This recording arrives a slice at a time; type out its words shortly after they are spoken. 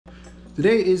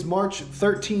Today is March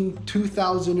 13,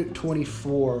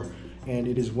 2024, and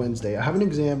it is Wednesday. I have an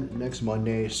exam next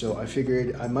Monday, so I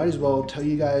figured I might as well tell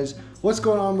you guys what's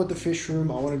going on with the fish room.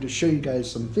 I wanted to show you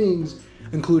guys some things,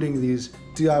 including these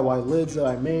DIY lids that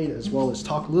I made, as well as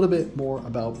talk a little bit more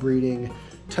about breeding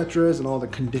tetras and all the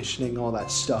conditioning, all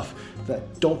that stuff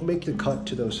that don't make the cut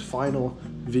to those final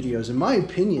videos. In my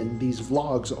opinion, these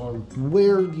vlogs are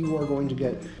where you are going to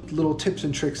get little tips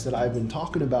and tricks that I've been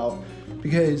talking about,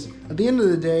 because at the end of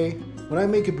the day, when I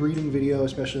make a breeding video,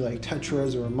 especially like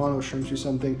tetras or mono shrimps or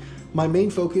something, my main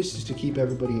focus is to keep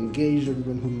everybody engaged,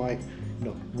 everyone who might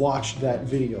watch that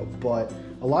video. But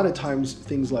a lot of times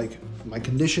things like my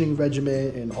conditioning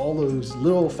regimen and all those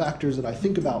little factors that I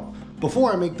think about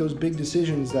before I make those big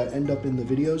decisions that end up in the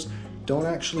videos don't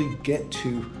actually get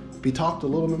to be talked a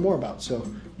little bit more about. So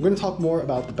we're going to talk more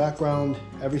about the background,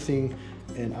 everything,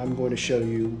 and I'm going to show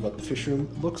you what the fish room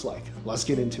looks like. Let's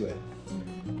get into it.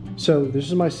 So this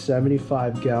is my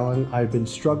 75 gallon. I've been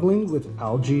struggling with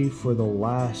algae for the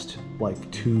last like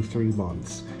 2-3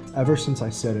 months. Ever since I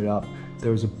set it up,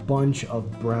 there was a bunch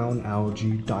of brown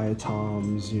algae,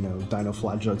 diatoms,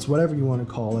 dinoflagellates, whatever you want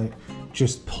to call it,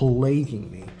 just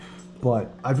plaguing me.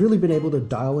 But I've really been able to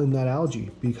dial in that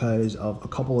algae because of a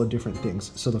couple of different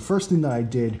things. So the first thing that I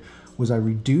did was I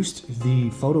reduced the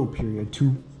photo period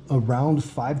to around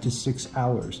 5 to 6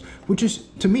 hours, which is,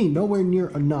 to me, nowhere near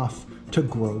enough to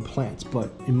grow plants.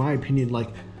 But in my opinion, like,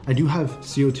 I do have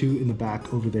CO2 in the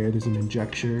back over there. There's an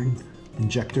injector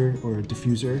or a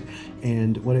diffuser,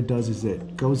 and what it does is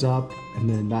it goes up, and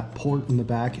then that port in the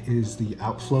back is the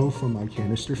outflow from my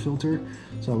canister filter,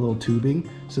 so a little tubing,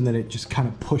 so then it just kind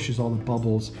of pushes all the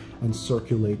bubbles and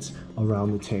circulates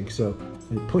around the tank. So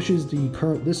it pushes the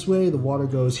current this way, the water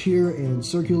goes here and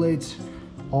circulates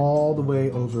all the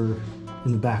way over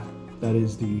in the back. That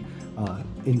is the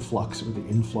influx or the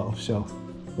inflow. So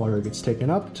water gets taken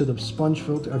up to the sponge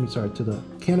filter, to the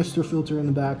canister filter in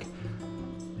the back,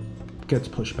 gets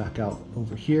pushed back out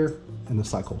over here, and the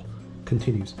cycle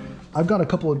continues. I've got a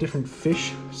couple of different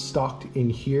fish stocked in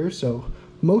here. So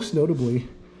most notably,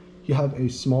 you have a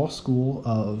small school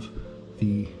of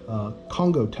the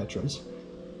Congo tetras.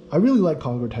 I really like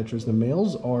Congo tetras. The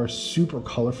males are super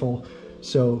colorful,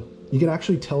 so you can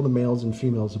actually tell the males and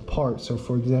females apart. So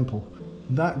for example,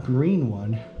 that green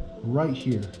one right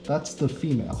here, that's the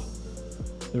female.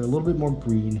 They're a little bit more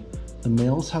green. The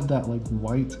males have that like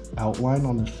white outline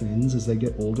on their fins. As they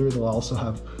get older, they'll also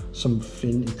have some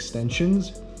fin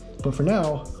extensions. But for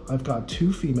now, I've got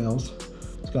 2 females.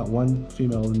 It's got one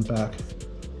female in the back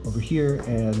over here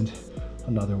and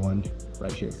another one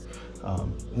right here.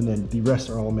 And then the rest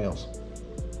are all males.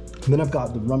 And then I've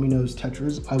got the Rummynose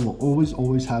tetras. I will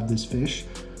always have this fish.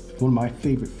 One of my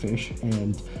favorite fish,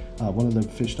 and one of the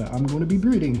fish that I'm going to be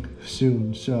breeding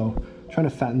soon. So trying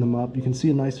to fatten them up. You can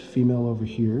see a nice female over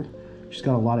here. She's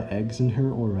got a lot of eggs in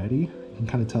her already. You can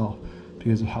kind of tell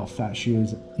because of how fat she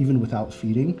is, even without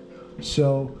feeding.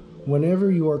 So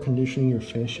whenever you are conditioning your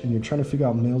fish and you're trying to figure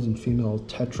out males and female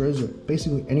tetras, or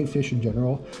basically any fish in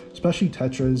general, especially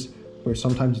tetras, where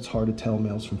sometimes it's hard to tell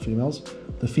males from females,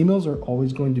 the females are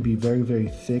always going to be very, very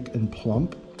thick and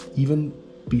plump, even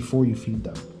before you feed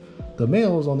them. The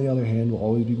males, on the other hand, will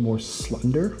always be more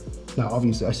slender. Now,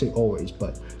 obviously, I say always,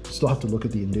 but still have to look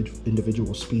at the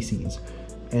individual species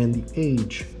and the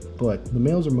age, but the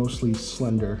males are mostly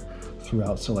slender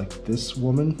throughout. So like this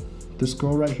woman, this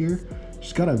girl right here,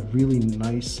 she's got a really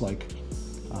nice like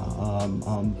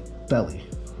belly,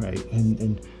 right?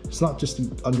 And it's not just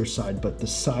the underside, but the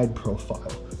side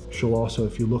profile. She'll also,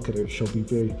 if you look at her, she'll be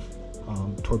very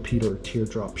torpedo or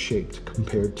teardrop shaped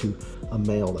compared to a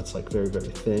male that's like very, very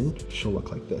thin. She'll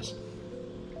look like this.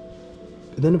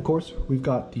 And then of course, we've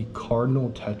got the Cardinal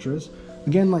tetras.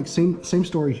 Again, like same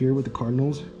story here with the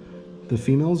Cardinals. The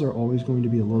females are always going to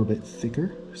be a little bit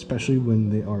thicker, especially when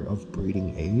they are of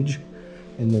breeding age.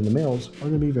 And then the males are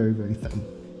going to be very, very thin.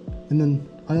 And then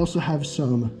I also have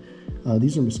some,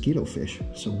 these are mosquito fish.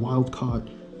 So wild caught,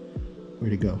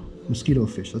 where'd it go? Mosquito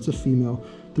fish, that's a female.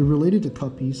 They're related to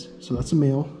cuppies. So that's a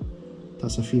male,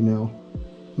 that's a female,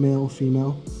 male,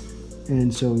 female.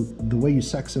 And so the way you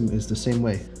sex them is the same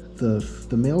way.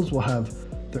 The males will have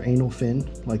their anal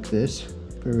fin like this,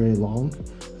 very, very long,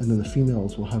 and then the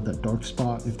females will have that dark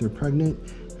spot if they're pregnant,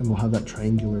 and will have that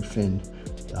triangular fin.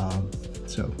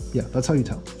 So yeah, that's how you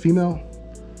tell. Female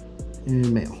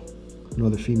and male.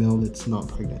 Another female that's not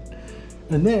pregnant.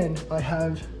 And then I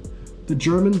have the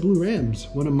German blue rams,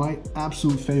 one of my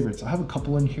absolute favorites. I have a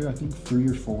couple in here, I think 3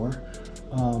 or 4.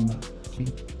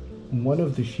 One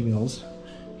of the females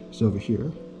is over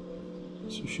here.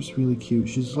 So she's really cute.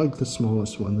 She's like the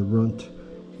smallest one, the runt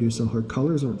here. So her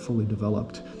colors aren't fully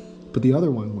developed, But the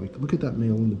other one, like, look at that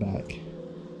male in the back.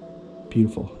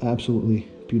 Beautiful, absolutely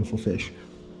beautiful fish.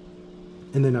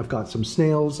 And then I've got some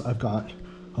snails. I've got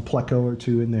a pleco or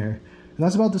two in there. And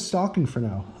that's about the stocking for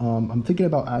now. I'm thinking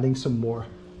about adding some more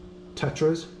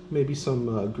Tetras, maybe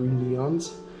some green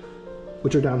neons,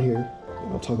 which are down here.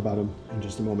 And I'll talk about them in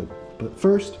just a moment. But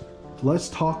first, let's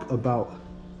talk about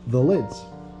the lids.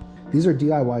 These are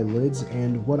DIY lids,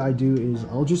 and what I do is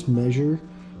I'll just measure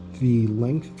the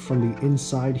length from the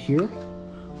inside here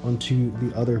onto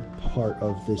the other part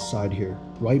of this side here,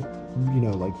 right, you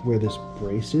know, like where this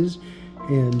brace is,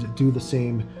 and do the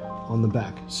same on the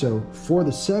back. So for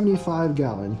the 75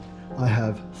 gallon, I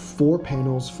have 4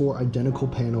 panels, 4 identical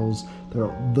panels that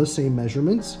are the same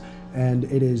measurements, and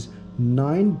it is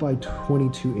 9 by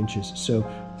 22 inches. So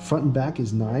front and back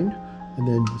is 9, and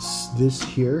then this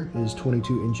here is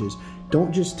 22 inches.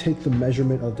 Don't just take the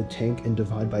measurement of the tank and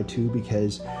divide by 2,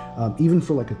 because even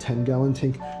for like a 10-gallon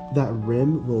tank, that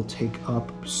rim will take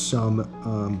up some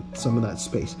of that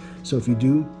space. So if you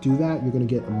do that, you're gonna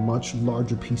get a much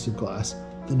larger piece of glass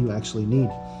than you actually need.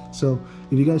 So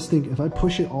if you guys think, if I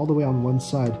push it all the way on one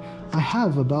side, I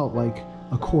have about like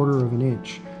 1/4 of an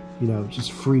inch, you know,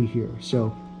 just free here.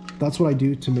 So that's what I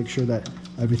do to make sure that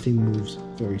everything moves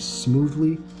very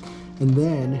smoothly. And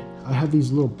then I have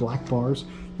these little black bars.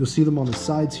 You'll see them on the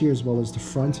sides here as well as the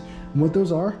front. And what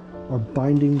those are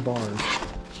binding bars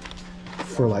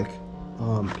for like,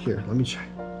 here, let me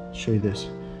show you this.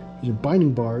 These are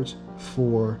binding bars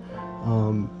for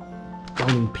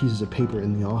binding pieces of paper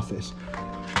in the office.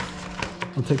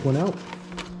 I'll take one out.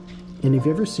 And if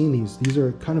you've ever seen these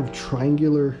are kind of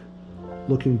triangular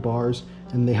looking bars,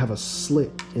 and they have a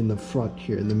slit in the front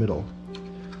here in the middle.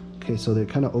 Okay, so it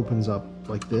kind of opens up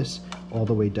like this all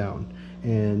the way down.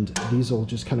 And these will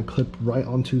just kind of clip right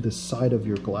onto the side of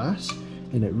your glass,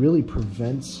 and it really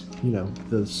prevents, you know,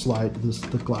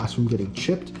 the glass from getting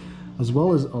chipped, as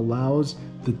well as allows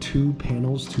the 2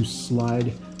 panels to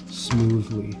slide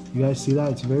smoothly. You guys see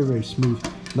that? It's very, very smooth.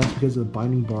 And that's because of the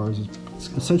binding bars. It's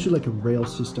essentially like a rail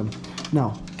system.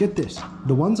 Now, get this.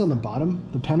 The ones on the bottom,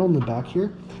 the panel in the back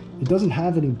here, it doesn't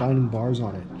have any binding bars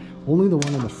on it. Only the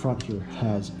one on the front here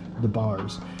has the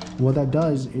bars. And what that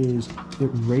does is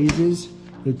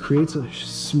it creates a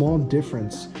small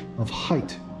difference of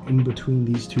height in between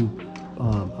these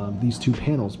two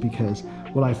panels, because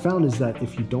what I found is that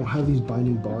if you don't have these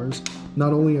binding bars,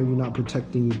 not only are you not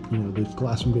protecting, you know, the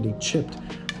glass from getting chipped,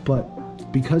 but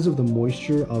because of the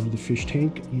moisture of the fish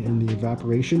tank and the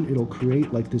evaporation, it'll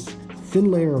create like this thin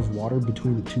layer of water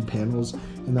between the 2 panels,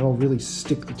 and that'll really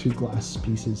stick the 2 glass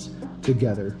pieces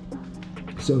together.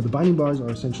 So the binding bars are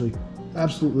essentially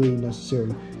absolutely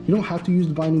necessary. You don't have to use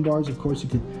the binding bars. Of course, you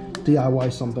could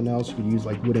DIY something else. You could use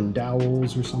like wooden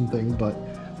dowels or something,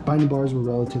 but binding bars were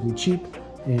relatively cheap,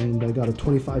 and I got a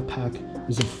 25 pack.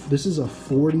 This is a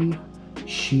 40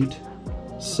 sheet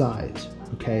size,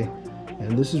 okay?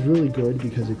 And this is really good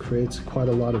because it creates quite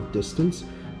a lot of distance.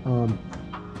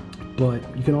 But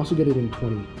you can also get it in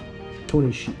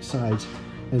 20 sheet size.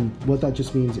 And what that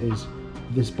just means is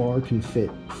this bar can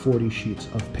fit 40 sheets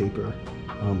of paper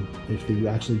if you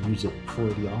actually use it for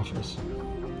the office.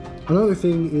 Another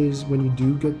thing is when you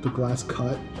do get the glass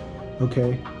cut,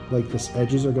 okay, like this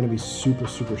edges are going to be super,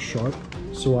 super sharp.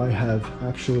 So I have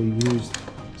actually used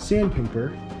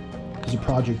sandpaper as a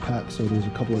project pack. So there's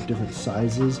a couple of different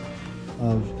sizes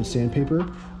of the sandpaper.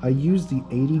 I use the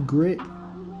 80 grit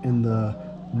and the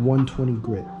 120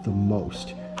 grit the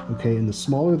most. Okay, and the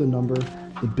smaller the number,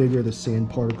 the bigger the sand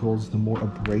particles, the more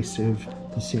abrasive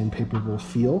the sandpaper will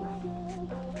feel.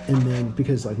 And then,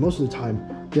 because like most of the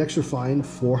time, the extra fine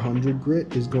 400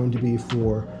 grit is going to be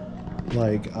for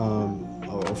like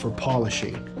for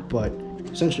polishing, but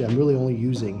essentially I'm really only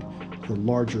using the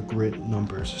larger grit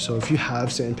numbers. So if you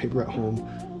have sandpaper at home,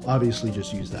 obviously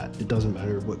just use that. It doesn't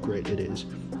matter what grit it is.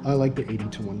 I like the 80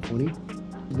 to 120.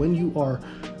 When you are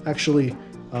actually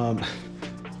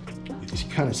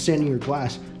kind of sanding your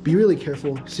glass, be really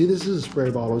careful. See, this is a spray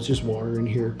bottle, it's just water in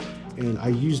here, and I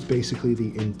used basically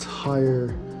the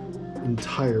entire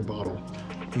bottle.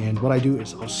 And what I do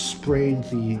is I'll spray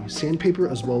the sandpaper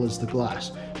as well as the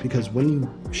glass, because when you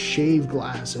shave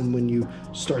glass and when you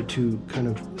start to kind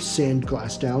of sand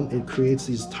glass down, it creates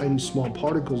these tiny small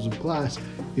particles of glass.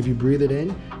 If you breathe it in,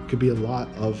 it could be a lot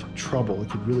of trouble. It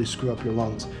could really screw up your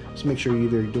lungs. So make sure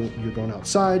you're going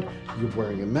outside, you're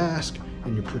wearing a mask,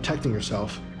 and you're protecting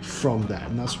yourself from that.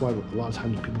 And that's why a lot of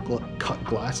times when people cut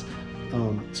glass,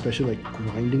 especially like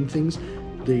grinding things,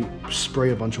 they spray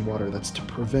a bunch of water. That's to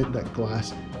prevent that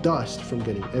glass dust from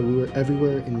getting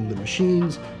everywhere in the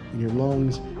machines, in your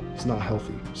lungs. It's not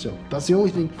healthy. So that's the only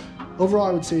thing overall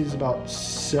I would say it's about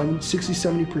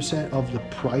 60-70% of the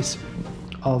price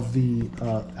of the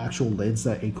actual lids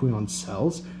that Aquarium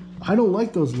sells. I don't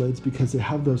like those lids because they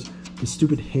have the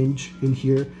stupid hinge in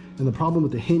here, and the problem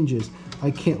with the hinge is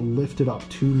I can't lift it up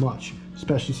too much,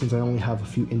 especially since I only have a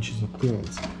few inches of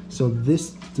clearance. So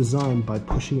this design, by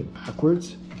pushing it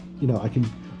backwards, you know, I can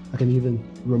even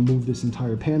remove this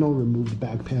entire panel, remove the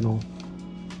back panel,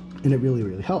 and it really,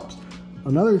 really helps.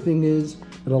 Another thing is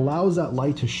it allows that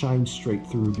light to shine straight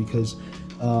through, because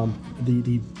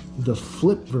the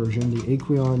flip version, the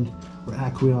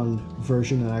Aquarium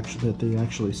version that they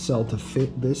actually sell to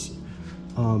fit this,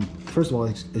 first of all,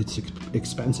 it's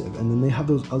expensive, and then they have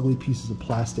those ugly pieces of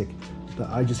plastic that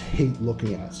I just hate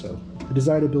looking at. So I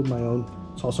decided to build my own.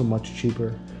 It's also much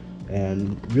cheaper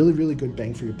and really, really good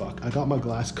bang for your buck. I got my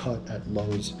glass cut at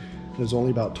Lowe's. It was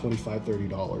only about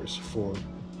 $25–30 for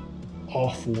all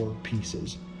 4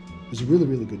 pieces. It was a really,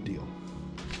 really good deal.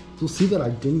 You'll see that I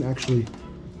didn't actually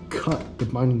cut the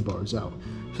binding bars out.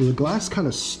 So the glass kind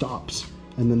of stops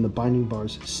and then the binding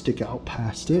bars stick out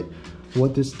past it.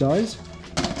 What this does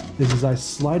is as I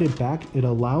slide it back, it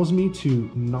allows me to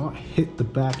not hit the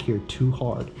back here too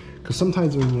hard. Because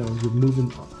sometimes when you're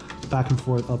moving back and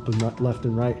forth, up and left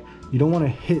and right, you don't want to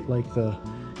hit like the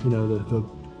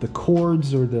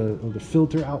cords or the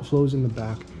filter outflows in the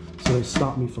back. So they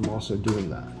stop me from also doing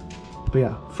that. But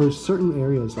yeah, for certain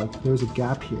areas, like there's a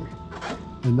gap here,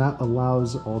 and that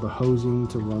allows all the hosing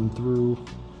to run through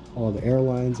all the air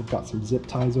lines. I've got some zip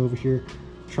ties over here,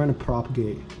 trying to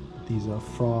propagate these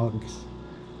frogs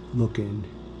looking,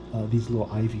 these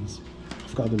little ivies. I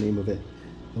forgot the name of it.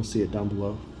 You'll see it down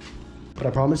below. But I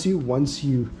promise you, once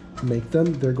you make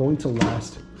them, they're going to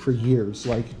last for years.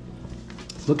 Like,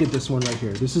 look at this one right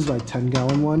here. This is my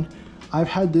 10-gallon one. I've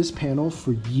had this panel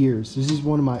for years. This is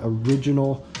one of my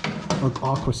original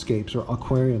aquascapes or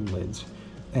aquarium lids,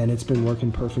 and it's been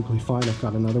working perfectly fine. I've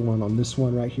got another one on this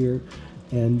one right here.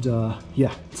 And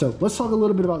yeah, so let's talk a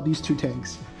little bit about these 2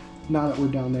 tanks now that we're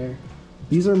down there.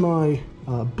 These are my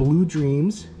Blue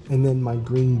Dreams and then my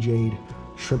Green Jade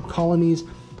shrimp colonies.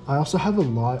 I also have a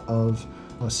lot of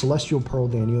Celestial Pearl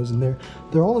Danios, and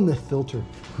they're all in the filter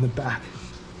in the back.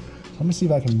 So I'm gonna see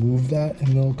if I can move that and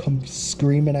they'll come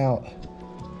screaming out.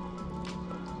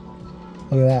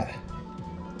 Look at that.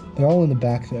 They're all in the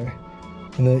back there.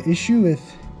 And the issue with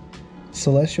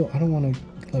Celestial, I don't want to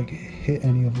like hit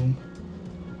any of them.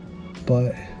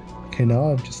 But okay,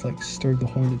 now I've just like stirred the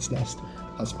hornet's nest.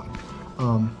 That's fine.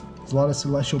 There's a lot of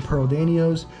Celestial Pearl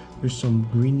Danios. There's some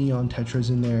green neon tetras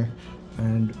in there,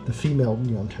 and the female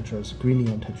neon tetras, green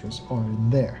neon tetras, are in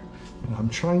there. And I'm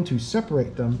trying to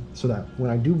separate them so that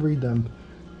when I do breed them,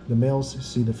 the males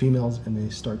see the females and they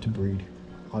start to breed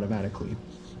automatically.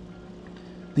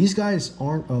 These guys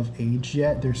aren't of age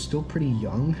yet. They're still pretty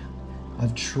young.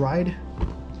 I've tried,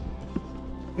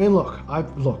 and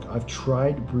I've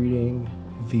tried breeding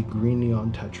the green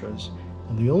neon tetras,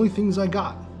 and the only things I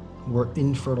got were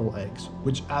infertile eggs,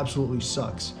 which absolutely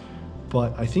sucks.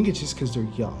 But I think it's just because they're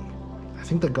young. I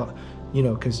think that got, you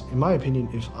know, because in my opinion,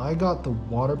 if I got the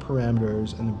water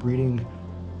parameters and the breeding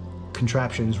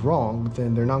contraptions wrong,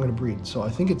 then they're not going to breed. So I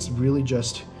think it's really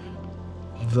just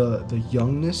the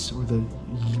youngness, or the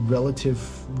relative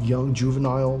young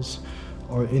juveniles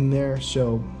are in there.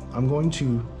 So I'm going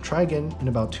to try again in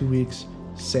about 2 weeks,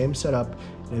 same setup,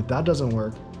 and if that doesn't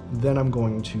work, then I'm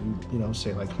going to, you know,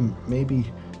 say like, maybe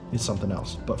it's something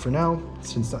else. But for now,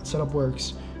 since that setup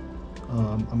works,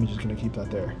 I'm just gonna keep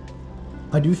that there.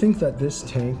 I do think that this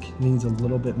tank needs a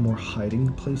little bit more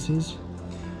hiding places.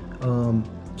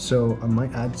 So I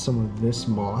might add some of this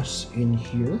moss in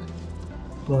here.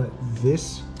 But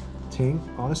this tank,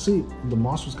 honestly, the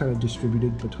moss was kind of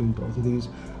distributed between both of these.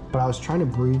 But I was trying to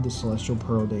breed the Celestial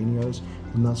Pearl Danios,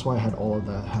 and that's why I had all of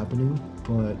that happening.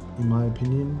 But in my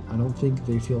opinion, I don't think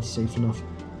they feel safe enough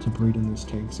to breed in this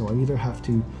tank. So I either have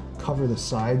to cover the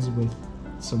sides with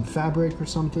some fabric or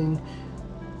something,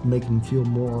 make them feel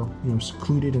more, you know,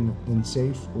 secluded and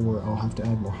safe, or I'll have to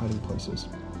add more hiding places.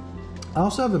 I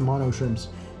also have the mono shrimps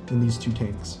in these 2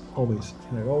 tanks, always,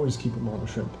 and I always keep a mono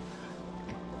shrimp.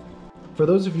 For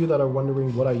those of you that are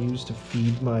wondering what I use to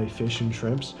feed my fish and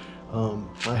shrimps,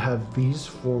 I have these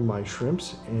for my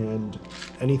shrimps, and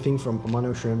anything from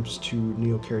mono shrimps to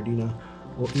Neocaridina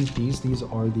will eat these. These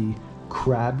are the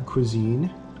crab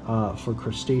cuisine for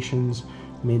crustaceans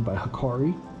made by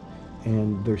Hikari,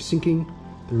 and they're sinking.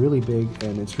 They're really big,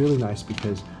 and it's really nice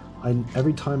because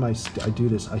every time I do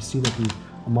this, I see that the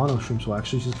mono shrimps will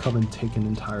actually just come and take an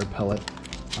entire pellet.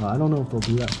 I don't know if they'll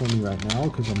do that for me right now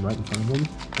because I'm right in front of them,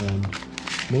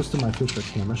 and most of my fish are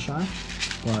camera shy,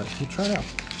 but we'll try it out.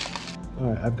 All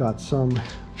right, I've got some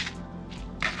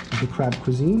the crab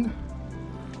cuisine.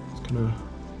 Just gonna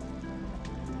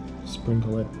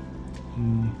sprinkle it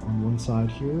on one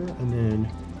side here, and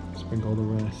then sprinkle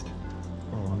the rest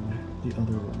on the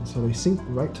other one. So they sink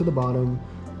right to the bottom.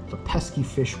 The pesky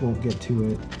fish won't get to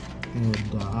it,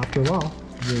 and after a while,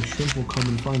 the shrimp will come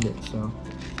and find it. So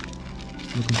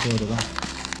looking forward to that.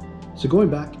 So going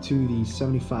back to the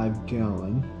 75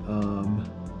 gallon,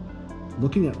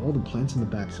 looking at all the plants in the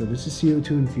back. So this is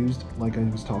CO2 infused, like I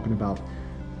was talking about,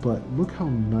 but look how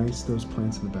nice those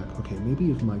plants in the back. Okay,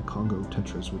 maybe if my Congo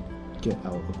Tetras would get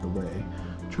out of the way.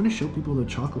 I'm trying to show people the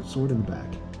chocolate sword in the back.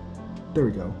 There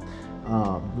we go.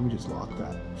 Let me just lock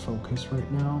that focus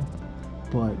right now.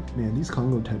 But man, these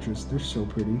Congo Tetras, they're so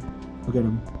pretty. Look at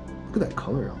them. Look at that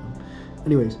color on them.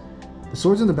 Anyways, the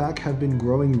swords in the back have been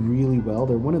growing really well.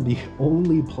 They're one of the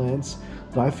only plants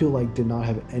that I feel like did not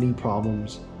have any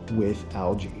problems with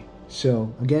algae.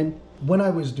 So again, when I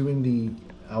was doing the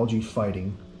algae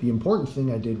fighting, the important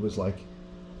thing I did was like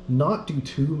not do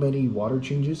too many water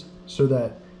changes so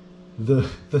that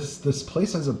this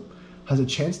place has a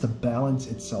chance to balance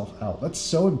itself out. That's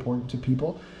so important to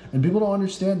people, and people don't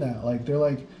understand that. Like, they're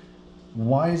like,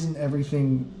 why isn't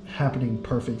everything happening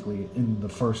perfectly in the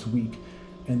first week?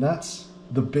 And that's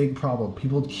the big problem.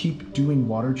 People keep doing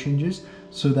water changes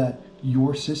so that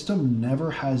your system never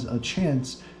has a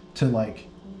chance to like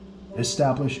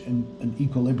establish an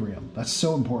equilibrium. That's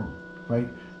so important, right?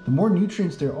 The more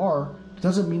nutrients there are, it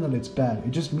doesn't mean that it's bad.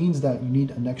 It just means that you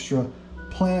need an extra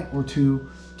plant or two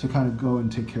to kind of go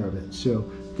and take care of it. So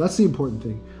that's the important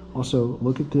thing. Also,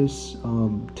 look at this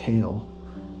tail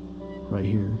right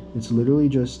here. It's literally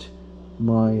just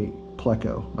my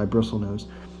pleco, my bristlenose.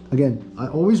 Again, I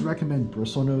always recommend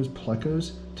bristlenose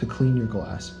plecos to clean your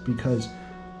glass because,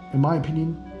 in my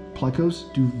opinion,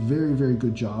 plecos do very, very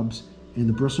good jobs, and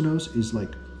the bristlenose is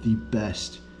like the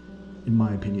best, in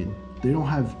my opinion. They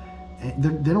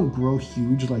don't grow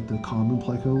huge like the common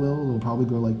pleco will. They'll probably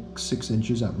grow like 6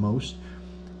 inches at most,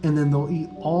 and then they'll eat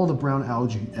all the brown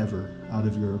algae ever out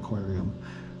of your aquarium.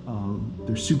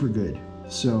 They're super good.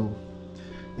 So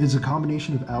it's a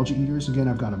combination of algae eaters. Again,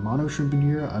 I've got a mono shrimp in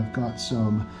here. I've got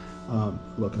some,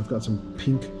 look, I've got some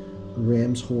pink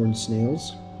ram's horn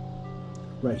snails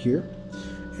right here.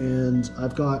 And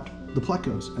I've got the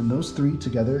plecos, and those three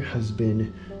together has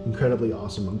been incredibly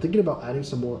awesome. I'm thinking about adding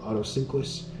some more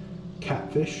autosynclus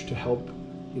catfish to help,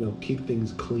 you know, keep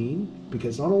things clean,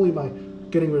 because not only am I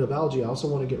getting rid of algae, I also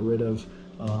want to get rid of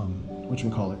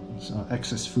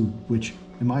excess food, which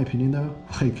in my opinion though,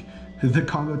 like the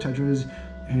Congo Tetras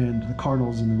and the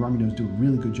Cardinals and the Rummynose do a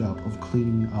really good job of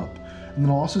cleaning up. And then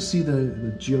I'll also see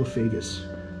the geophagus,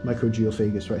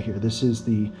 microgeophagus right here. This is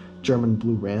the German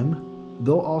blue ram.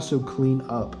 They'll also clean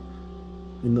up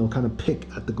and they'll kind of pick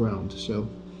at the ground. So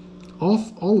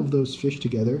all of those fish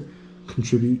together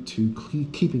contribute to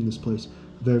keeping this place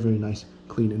a very, very nice,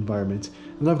 clean environment.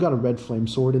 And I've got a red flame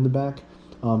sword in the back.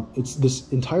 It's this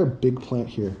entire big plant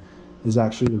here is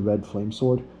actually the red flame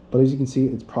sword. But as you can see,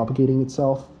 it's propagating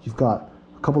itself. You've got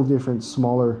a couple of different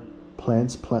smaller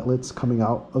plantlets coming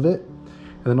out of it.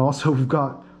 And then also we've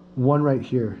got one right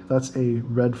here. That's a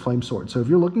red flame sword. So if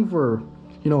you're looking for,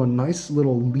 you know, a nice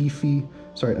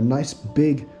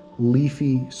big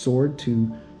leafy sword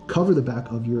to cover the back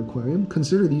of your aquarium,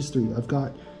 consider these three.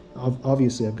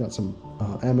 Obviously I've got some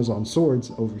Amazon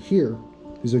swords over here.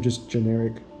 These are just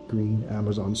generic green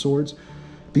Amazon swords.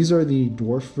 These are the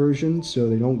dwarf version, so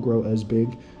they don't grow as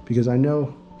big, because I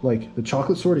know like the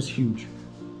chocolate sword is huge,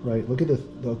 right? Look at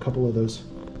the couple of those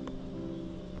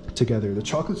together. The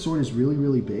chocolate sword is really,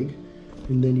 really big.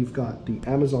 And then you've got the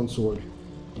Amazon sword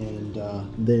and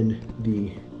then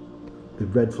the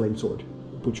red flame sword,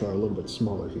 which are a little bit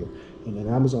smaller here. And an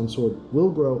Amazon sword will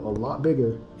grow a lot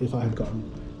bigger if I had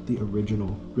gotten the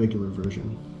original regular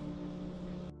version.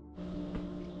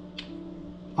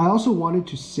 I also wanted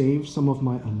to save some of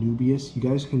my Anubias. You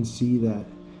guys can see that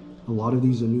a lot of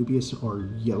these Anubias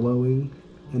are yellowing,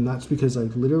 and that's because I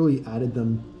literally added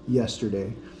them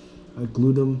yesterday. I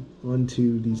glued them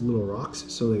onto these little rocks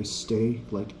so they stay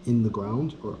like in the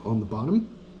ground or on the bottom.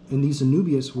 And these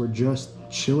Anubias were just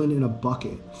chilling in a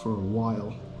bucket for a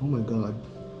while. Oh my God.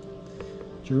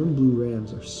 German blue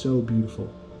rams are so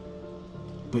beautiful.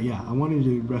 But yeah, I wanted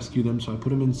to rescue them, so I put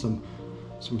them in some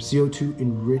CO2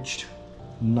 enriched,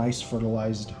 nice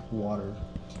fertilized water.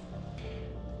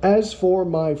 As for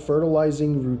my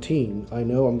fertilizing routine, I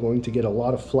know I'm going to get a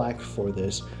lot of flack for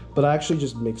this, but I actually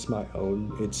just mix my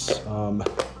own. It's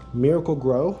Miracle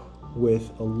Grow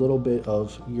with a little bit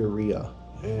of urea,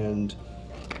 and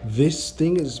this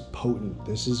thing is potent.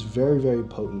 This is very, very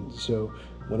potent. So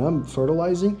when I'm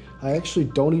fertilizing, I actually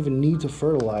don't even need to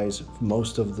fertilize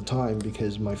most of the time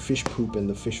because my fish poop and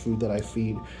the fish food that I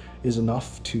feed is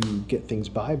enough to get things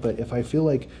by. But if I feel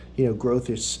like, you know, growth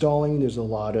is stalling, there's a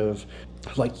lot of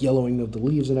like yellowing of the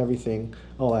leaves and everything,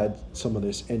 I'll add some of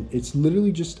this. And it's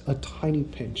literally just a tiny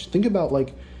pinch. Think about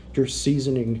like you're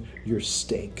seasoning your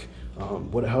steak.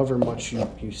 However much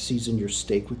you season your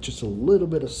steak with just a little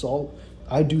bit of salt,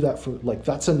 I do that for like,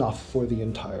 that's enough for the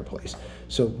entire place.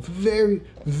 So very,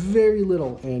 very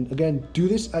little. And again, do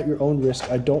this at your own risk.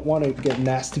 I don't want to get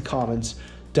nasty comments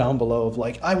down below of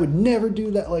like, I would never do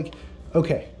that. Like,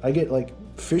 okay, I get like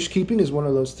fish keeping is one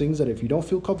of those things that if you don't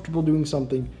feel comfortable doing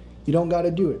something, you don't got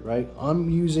to do it, right? I'm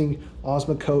using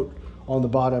Osmocote on the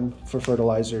bottom for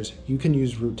fertilizers. You can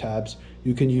use root tabs.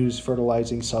 You can use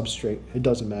fertilizing substrate. It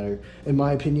doesn't matter. In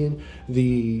my opinion,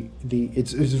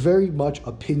 it's very much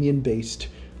opinion based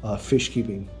fish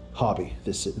keeping hobby.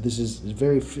 This is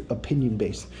very opinion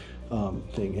based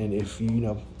thing. And if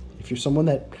you're someone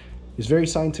that is very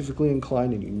scientifically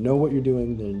inclined and you know what you're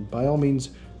doing, then by all means,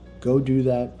 go do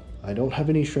that. I don't have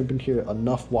any shrimp in here.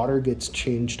 Enough water gets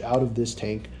changed out of this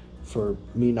tank for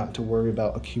me not to worry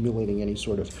about accumulating any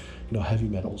sort of, heavy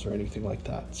metals or anything like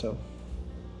that. So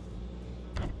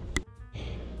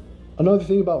another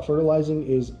thing about fertilizing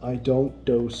is I don't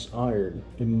dose iron.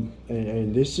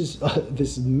 And this is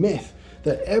this myth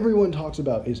that everyone talks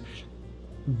about is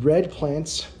red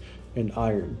plants and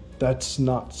iron. That's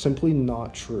simply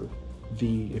not true.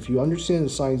 If you understand the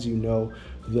science, you know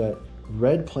that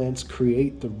red plants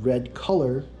create the red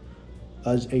color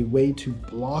as a way to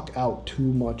block out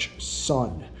too much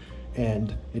sun.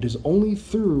 And it is only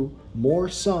through more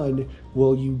sun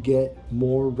will you get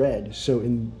more red. So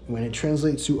when it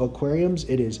translates to aquariums,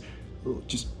 it is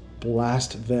just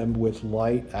blast them with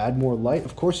light, add more light.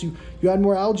 Of course, you add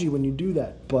more algae when you do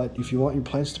that, but if you want your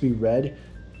plants to be red,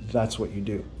 that's what you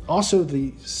do. Also,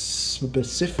 the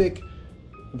specific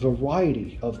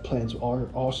variety of plants are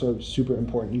also super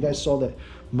important. You guys saw that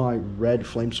my red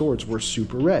flame swords were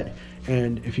super red.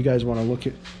 And if you guys want to look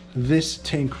at this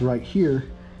tank right here,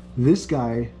 this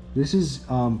is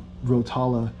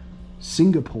Rotala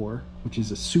Singapore, which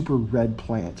is a super red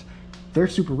plant. They're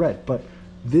super red, but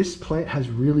this plant has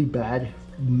really bad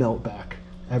melt back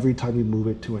every time you move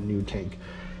it to a new tank.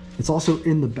 It's also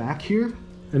in the back here,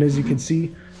 and as you can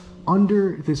see,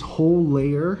 under this whole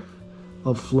layer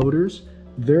of floaters,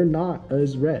 they're not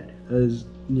as red as,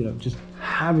 just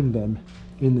having them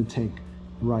in the tank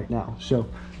right now. So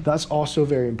that's also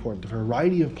very important. The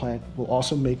variety of plant will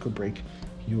also make or break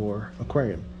your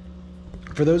aquarium.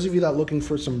 For those of you that are looking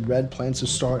for some red plants to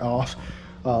start off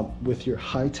with your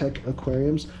high-tech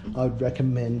aquariums, I would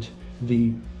recommend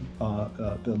the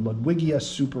Ludwigia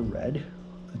Super Red.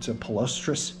 It's a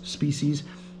palustris species.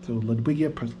 So Ludwigia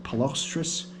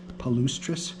palustris.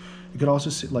 You could also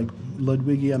see like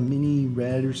Ludwigia Mini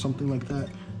Red or something like that.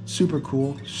 Super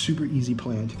cool, super easy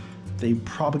plant. They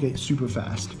propagate super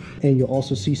fast. And you'll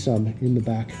also see some in the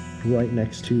back right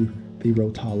next to the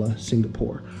Rotala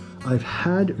Singapore. I've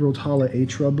had Rotala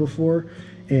H-Rub before,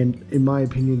 and in my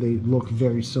opinion, they look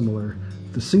very similar.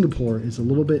 The Singapore is a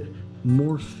little bit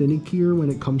more finickier when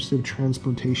it comes to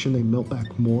transplantation. They melt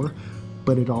back more,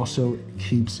 but it also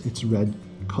keeps its red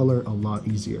color a lot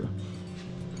easier.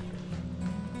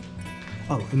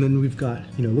 Oh, and then we've got,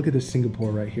 look at this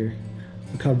Singapore right here.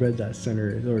 Look how red that center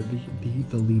is, or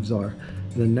the leaves are.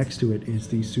 And then next to it is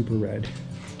the super red.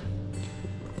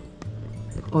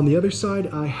 On the other side,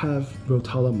 I have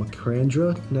Rotala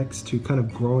macrandra next to kind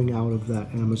of growing out of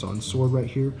that Amazon sword right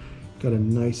here. Got a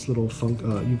nice little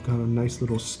you've got a nice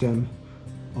little stem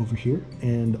over here,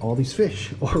 and all these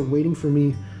fish are waiting for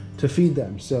me to feed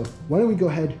them. So why don't we go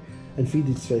ahead and feed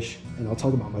these fish, and I'll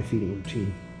talk about my feeding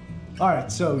routine. All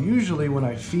right, so usually when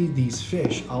I feed these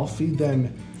fish, I'll feed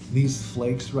them these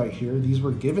flakes right here. These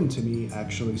were given to me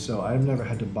actually, so I've never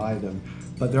had to buy them,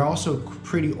 but they're also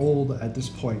pretty old at this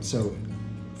point. So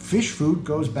fish food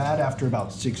goes bad after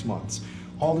about 6 months.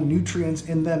 All the nutrients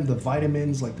in them, the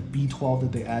vitamins like the B12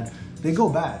 that they add, they go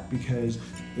bad because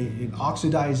it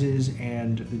oxidizes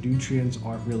and the nutrients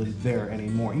aren't really there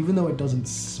anymore. Even though it doesn't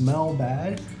smell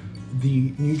bad,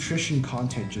 the nutrition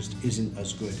content just isn't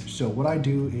as good. So what I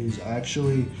do is I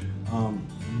actually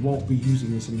won't be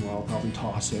using this anymore. I'll probably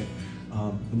toss it.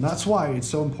 And that's why it's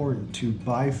so important to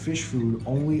buy fish food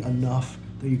only enough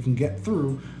that you can get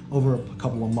through over a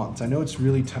couple of months. I know it's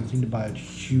really tempting to buy a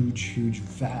huge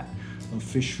vat of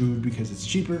fish food because it's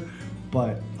cheaper,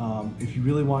 but if you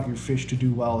really want your fish to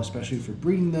do well, especially if you're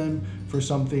breeding them for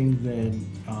something,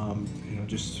 then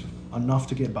just enough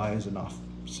to get by is enough.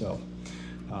 So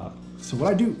So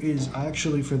what I do is I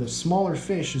actually, for the smaller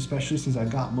fish, especially since I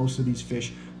got most of these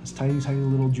fish as tiny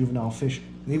little juvenile fish,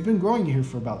 they've been growing here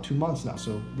for about 2 months now,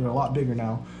 so they're a lot bigger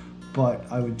now. But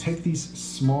I would take these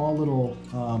small little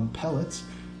pellets,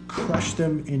 crush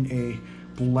them in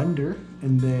a blender,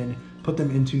 and then put them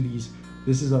into these.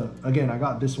 This is again, I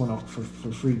got this one for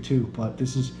free too, but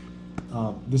this is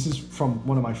from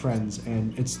one of my friends,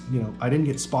 and it's, you know, I didn't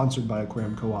get sponsored by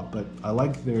Aquarium Co-op, but I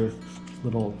like their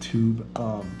little tube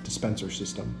dispenser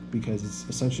system, because it's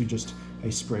essentially just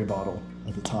a spray bottle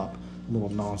at the top, a little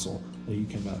nozzle that you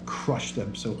can crush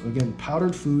them. So again,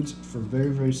 powdered foods for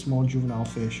very small juvenile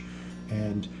fish,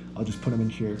 and I'll just put them in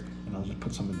here, and I'll just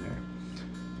put some in there.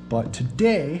 But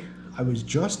today I was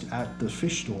just at the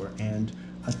fish store and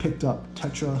I picked up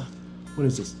Tetra, what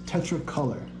is this? Tetra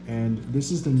Color, and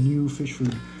this is the new fish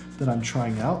food that I'm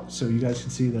trying out. So you guys can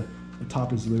see the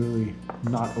top is literally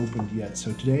not opened yet.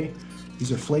 So today,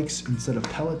 these are flakes instead of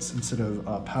pellets, instead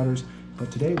of powders.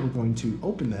 But today we're going to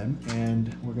open them,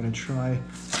 and we're going to try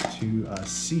to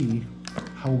see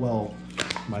how well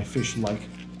my fish like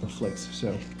the flakes.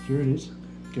 So here it is,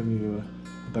 giving you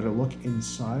a better look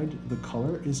inside. The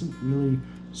color isn't really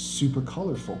super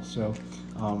colorful, so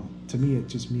to me it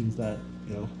just means that,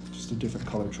 you know, just a different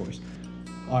color choice.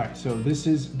 All right, so this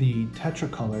is the Tetra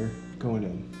Color going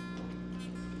in.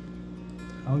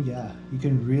 Oh yeah, you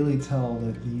can really tell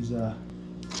that these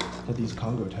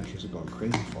Congo Tetras are going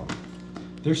crazy for them.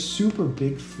 They're super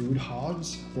big food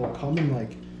hogs. They'll come and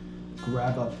like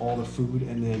grab up all the food,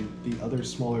 and then the other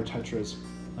smaller Tetras,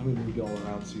 let me move you all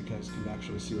around so you guys can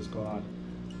actually see what's going on.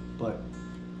 But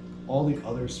all the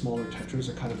other smaller Tetras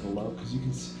are kind of below, because you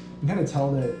can kind of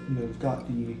tell that, you know, they've got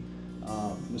the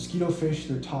mosquito fish,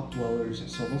 they're top dwellers,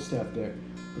 so they'll stay up there.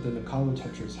 But then the Congo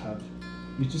Tetras have,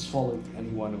 you just follow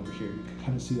anyone over here, you can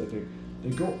kind of see that they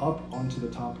go up onto the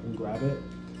top and grab it,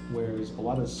 whereas a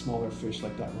lot of smaller fish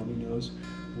like that Rummynose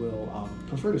will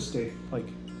prefer to stay like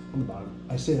on the bottom.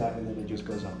 I say that and then it just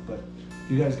goes up, but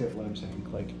you guys get what I'm saying.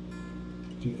 Like,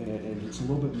 and it's a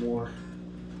little bit more,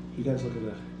 you guys look at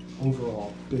the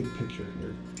overall big picture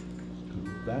here.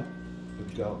 Move that, there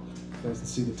we go. You guys can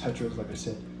see the Tetras, like I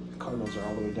said, the Cardinals are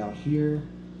all the way down here.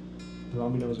 The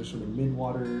Rummynose are sort of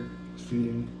mid-water,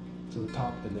 feeding to the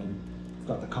top, and then we've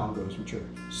got the Congos, which are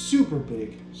super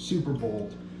big, super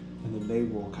bold, and then they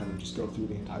will kind of just go through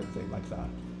the entire thing like that.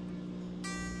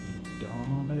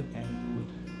 Dump it and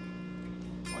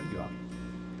what you got?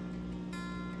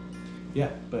 Yeah,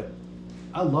 but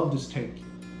I love this tank.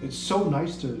 It's so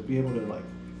nice to be able to like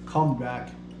come back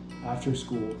after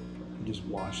school and just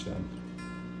watch them.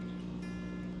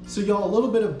 So y'all, a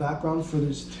little bit of background for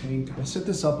this tank. I set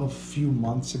this up a few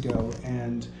months ago,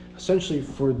 and essentially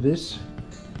for this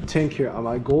tank here,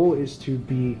 my goal is to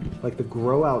be like the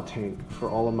grow out tank for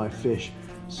all of my fish.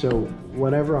 So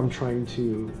whenever I'm trying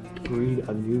to breed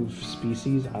a new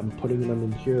species, I'm putting them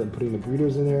in here, I'm putting the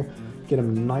breeders in there, get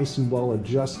them nice and well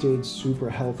adjusted, super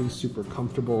healthy, super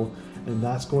comfortable, and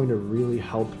that's going to really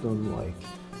help them like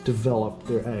develop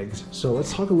their eggs. So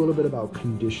let's talk a little bit about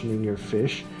conditioning your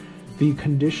fish. The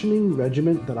conditioning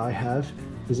regimen that I have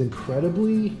is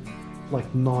incredibly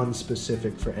like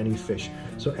non-specific for any fish.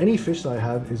 So any fish that I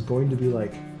have is going to be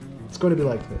like, it's going to be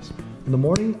like this. In the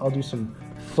morning, I'll do some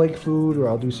flake food or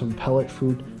I'll do some pellet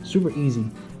food, super easy.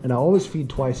 And I always feed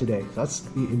twice a day. That's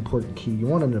the important key. You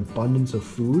want an abundance of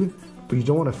food, but you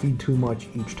don't want to feed too much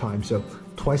each time. So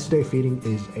twice a day feeding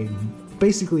is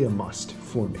basically a must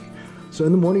for me. So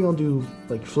in the morning, I'll do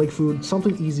like flake food,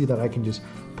 something easy that I can just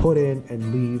put in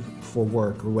and leave for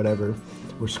work or whatever,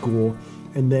 or school.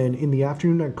 And then in the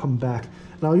afternoon, I come back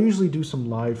and I'll usually do some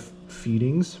live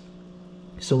feedings.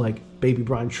 So like baby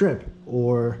brine shrimp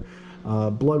or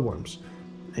bloodworms.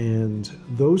 And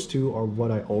those two are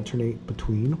what I alternate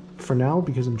between for now,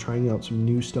 because I'm trying out some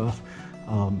new stuff.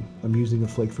 I'm using the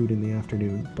flake food in the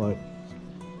afternoon, but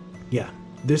yeah,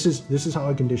 this is how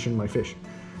I condition my fish.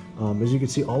 As you can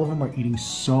see, all of them are eating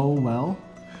so well,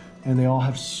 and they all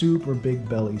have super big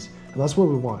bellies. And that's what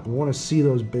we want. We want to see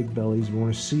those big bellies. We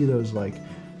want to see those like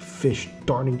fish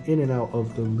darting in and out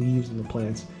of the leaves and the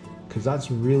plants, because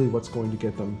that's really what's going to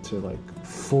get them to like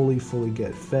fully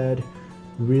get fed,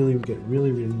 really get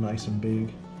really nice and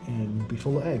big, and be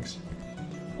full of eggs.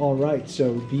 All right,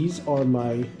 so these are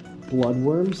my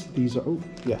bloodworms. These are, oh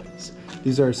yes,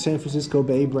 these are San Francisco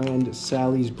Bay brand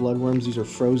Sally's bloodworms. These are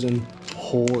frozen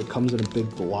whole. It comes in a big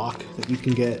block that you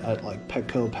can get at like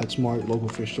Petco, PetSmart, local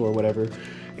fish store, whatever.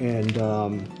 And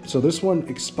so this one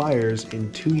expires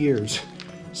in 2 years.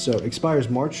 So expires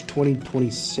March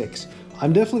 2026.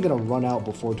 I'm definitely gonna run out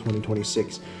before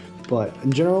 2026, but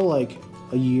in general, like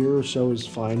a year or so is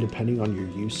fine depending on your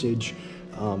usage.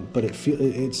 but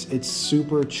it's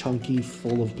super chunky,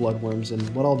 full of bloodworms. And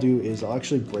what I'll do is I'll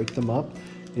actually break them up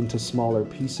into smaller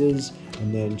pieces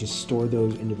and then just store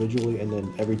those individually, and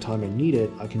then every time I need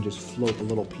it I can just float a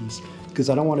little piece, because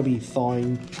I don't want to be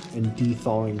thawing and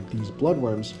de-thawing these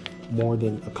bloodworms more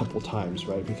than a couple times,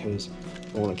 right? Because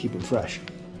I want to keep them fresh.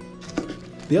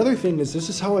 The other thing is, this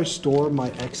is how I store my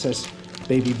excess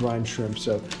baby brine shrimp.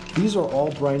 So these are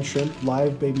all brine shrimp,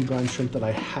 live baby brine shrimp that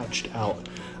I hatched out.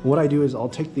 What I do is I'll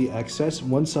take the excess,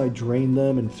 once I drain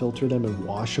them and filter them and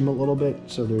wash them a little bit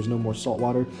so there's no more salt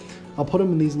water, I'll put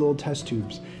them in these little test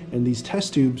tubes. And these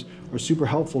test tubes are super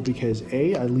helpful because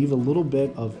A, I leave a little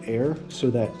bit of air so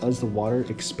that as the water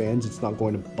expands, it's not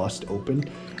going to bust open.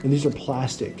 And these are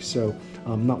plastic, so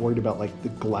I'm not worried about like the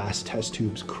glass test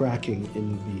tubes cracking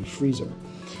in the freezer.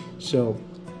 So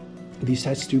these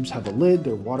test tubes have a lid,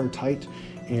 they're watertight.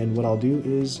 And what I'll do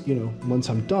is, you know, once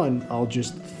I'm done, I'll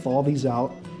just thaw these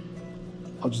out.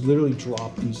 I'll just literally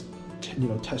drop these,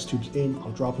 test tubes in.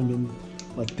 I'll drop them in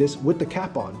like this with the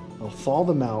cap on. I'll thaw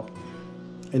them out,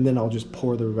 and then I'll just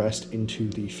pour the rest into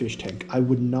the fish tank. I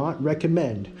would not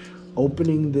recommend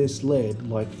opening this lid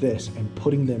like this and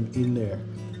putting them in there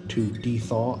to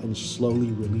de-thaw and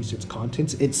slowly release its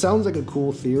contents. It sounds like a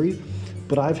cool theory,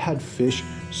 but I've had fish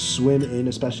swim in,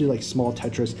 especially like small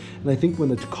tetras. And I think when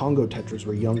the Congo tetras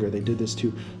were younger, they did this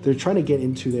too. They're trying to get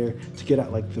into there to get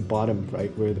at like the bottom,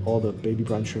 right, where all the baby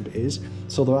brine shrimp is.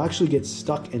 So they'll actually get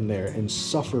stuck in there and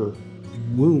suffer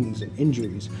wounds and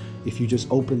injuries if you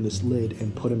just open this lid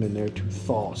and put them in there to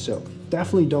thaw. So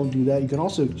definitely don't do that. You can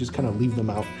also just kind of leave them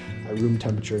out at room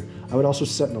temperature. I would also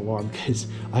set an alarm because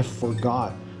I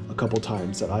forgot a couple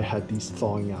times that I had these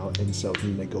thawing out, and so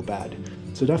then they go bad.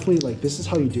 So definitely, like, this is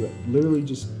how you do it. Literally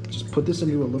just put this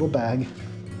into a little bag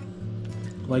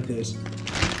like this.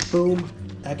 Boom.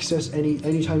 Excess,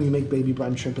 anytime you make baby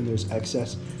brine shrimp and there's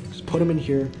excess, just put them in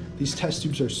here. These test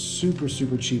tubes are super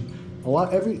cheap.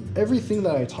 Everything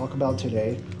that I talk about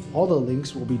today, all the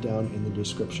links will be down in the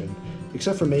description,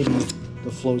 except for maybe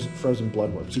the frozen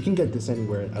bloodworms. You can get this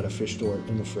anywhere at a fish store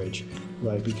in the fridge,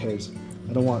 right? Because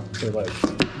I don't want to, like,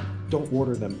 don't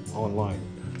order them online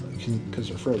because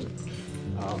they're frozen.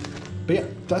 But yeah,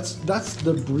 that's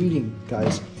the breeding,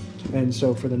 guys. And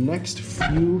so for the next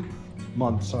few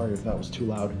months, sorry if that was too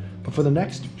loud, but for the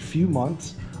next few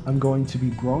months, I'm going to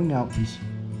be growing out these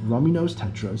Rummynose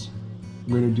tetras.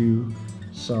 We're gonna do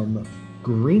some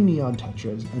green neon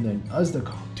tetras, and then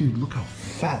dude, look how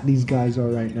fat these guys are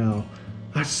right now.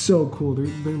 That's so cool.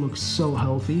 They look so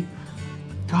healthy.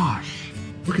 Gosh,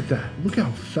 look at that. Look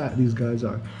how fat these guys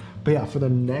are. But yeah, for the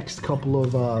next couple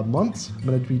of months, I'm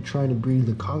gonna be trying to breed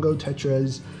the Congo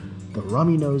tetras, the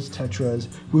Rummynose tetras.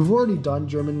 We've already done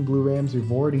German blue rams.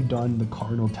 We've already done the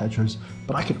Cardinal tetras,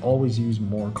 but I could always use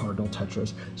more Cardinal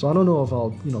tetras. So I don't know if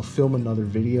I'll, film another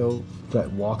video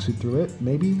that walks you through it.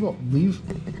 Maybe we'll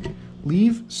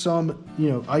leave some,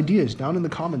 ideas down in the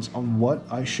comments on what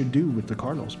I should do with the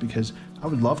Cardinals, because I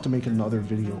would love to make another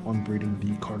video on breeding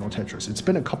the Cardinal tetras. It's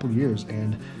been a couple years,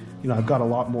 and I've got a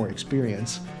lot more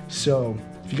experience. So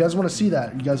if you guys want to see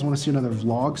that, you guys want to see another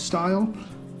vlog style,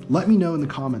 let me know in the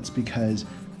comments, because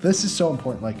this is so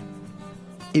important. Like,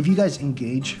 if you guys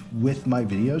engage with my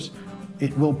videos,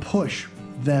 it will push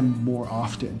them more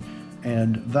often.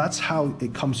 And that's how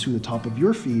it comes to the top of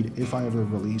your feed if I ever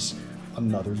release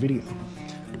another video.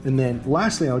 And then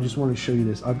lastly, I just want to show you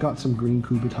this. I've got some green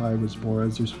Kubutai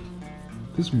Rasboras. There's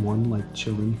this one like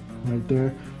chili right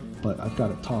there, but I've got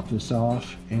to top this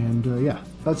off. And yeah,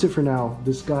 that's it for now.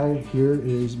 This guy here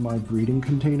is my breeding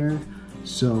container.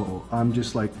 So I'm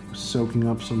just like soaking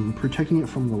up some, protecting it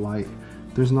from the light.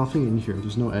 There's nothing in here.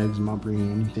 There's no eggs. I'm not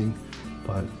bringing anything.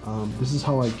 But this is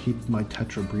how I keep my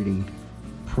tetra breeding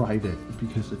private,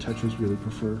 because the tetras really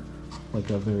prefer like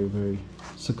a very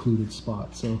secluded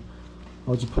spot. So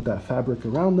I'll just put that fabric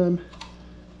around them,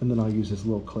 and then I'll use this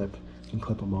little clip and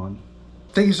clip them on.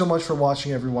 Thank you so much for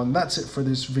watching, everyone. That's it for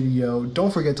this video.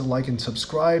 Don't forget to like and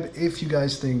subscribe if you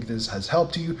guys think this has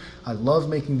helped you. I love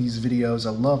making these videos. I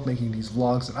love making these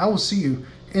vlogs, and I will see you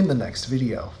in the next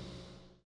video.